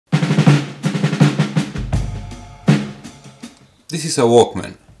This is a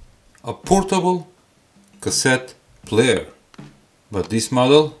Walkman, a portable cassette player, but this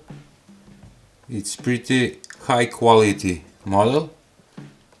model, it's pretty high quality model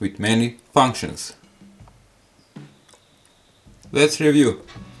with many functions. Let's review.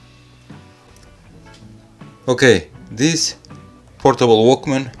 Okay, this portable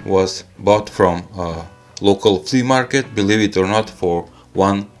Walkman was bought from a local flea market, believe it or not, for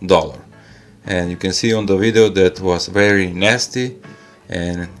 $1. And you can see on the video that was very nasty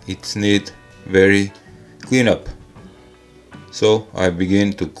and it needs very cleanup. So I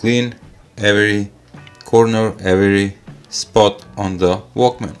begin to clean every corner, every spot on the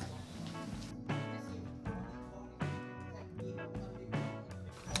Walkman.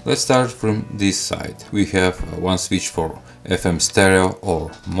 Let's start from this side. We have one switch for FM stereo or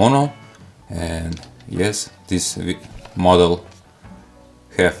mono, and yes, this model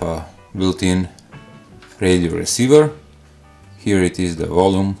have a built-in radio receiver. Here it is the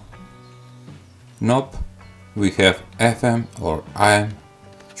volume knob. We have FM or AM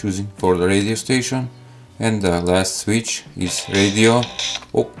choosing for the radio station, and the last switch is radio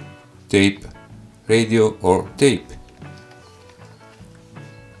or tape, radio or tape.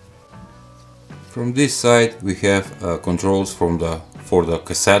 From this side we have controls for the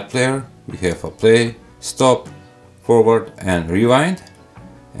cassette player. We have a play, stop, forward and rewind.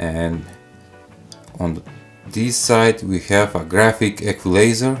 And on this side we have a graphic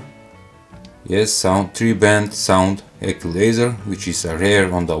equalizer. Yes, 3-band sound equalizer, which is rare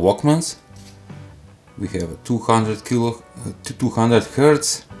on the Walkmans. We have a 200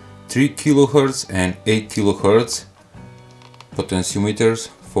 Hz, 3 kHz and 8 kHz potentiometers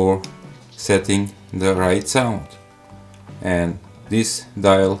for setting the right sound. And this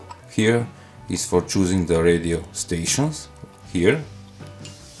dial here is for choosing the radio stations here.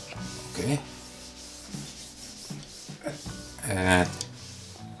 Okay, and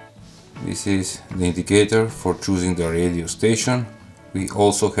this is the indicator for choosing the radio station. We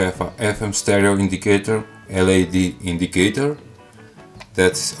also have a FM stereo indicator, LED indicator.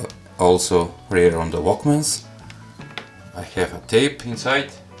 That's also rare on the Walkmans. I have a tape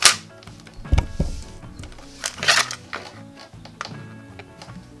inside.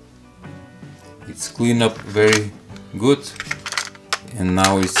 It's cleaned up very good and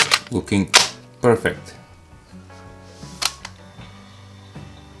now it's looking perfect.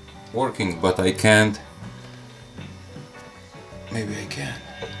 Working, but I can't. Maybe I can.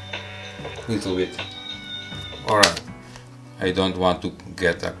 Little bit. Alright. I don't want to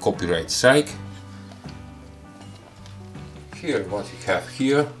get a copyright strike. Here, what we have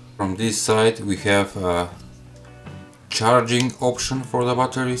here, from this side we have a charging option for the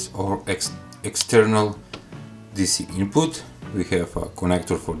batteries or external DC input. We have a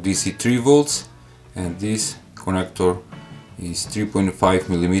connector for DC 3 volts, and this connector is 3.5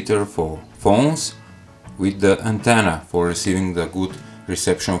 mm for phones with the antenna for receiving the good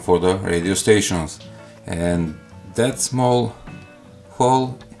reception for the radio stations. And that small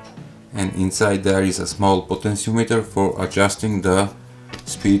hole, and inside there is a small potentiometer for adjusting the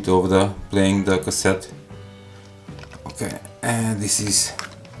speed of the playing the cassette. Okay, and this is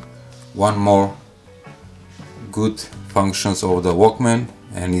one more good functions of the Walkman,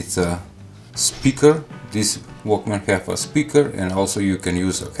 and it's a speaker. This Walkman have a speaker, and also you can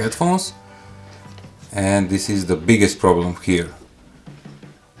use headphones. And this is the biggest problem here.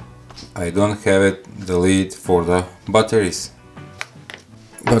 I don't have the lead for the batteries,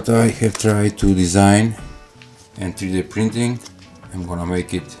 but I have tried to design and 3D printing. I'm gonna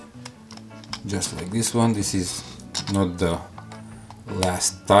make it just like this one. This is not the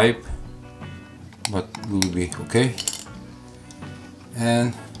last type, but will be okay.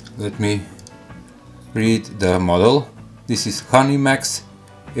 And let me read the model. This is Hanimex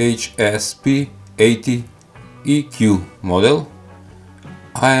HSP80 EQ model,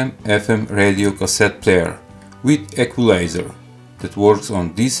 AM FM radio cassette player with equalizer that works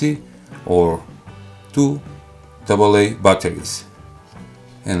on DC or 2 AA batteries.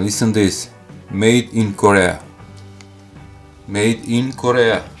 And listen this, made in Korea. Made in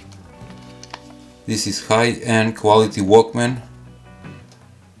Korea. This is high-end quality Walkman,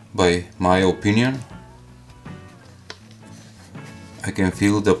 by my opinion. I can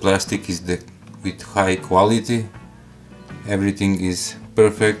feel the plastic is with high quality. Everything is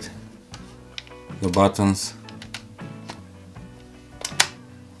perfect. The buttons.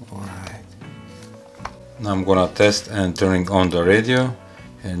 Alright. Now I'm gonna test and turning on the radio,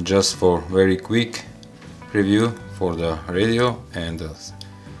 and just for very quick review for the radio and the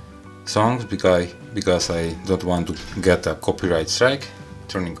songs, because I don't want to get a copyright strike.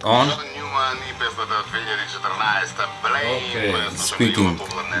 Turning on. Okay, speaking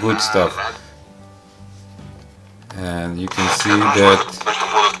good stuff. And you can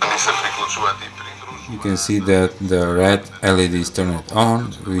see that the red LED is turned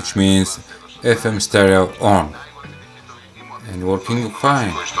on, which means FM stereo on and working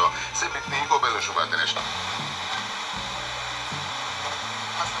fine.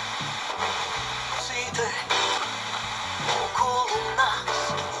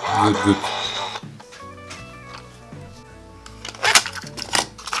 Good.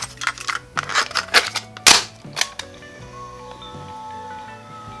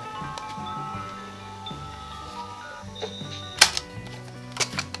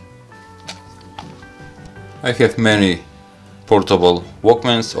 I have many portable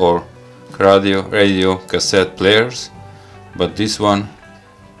Walkmans or radio cassette players, but this one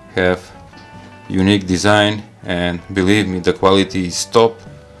have unique design, and believe me, the quality is top.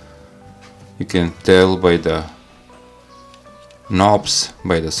 You can tell by the knobs,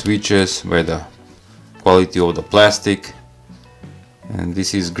 by the switches, by the quality of the plastic, and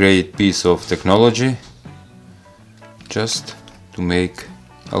this is great piece of technology just to make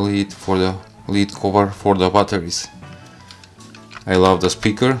a lid for the lid cover for the batteries. I love the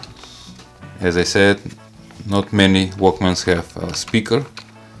speaker. As I said, not many Walkmans have a speaker.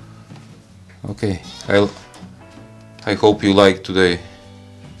 Okay, I hope you liked today's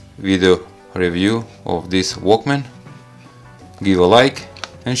video review of this Walkman. Give a like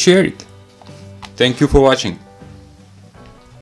and share it. Thank you for watching.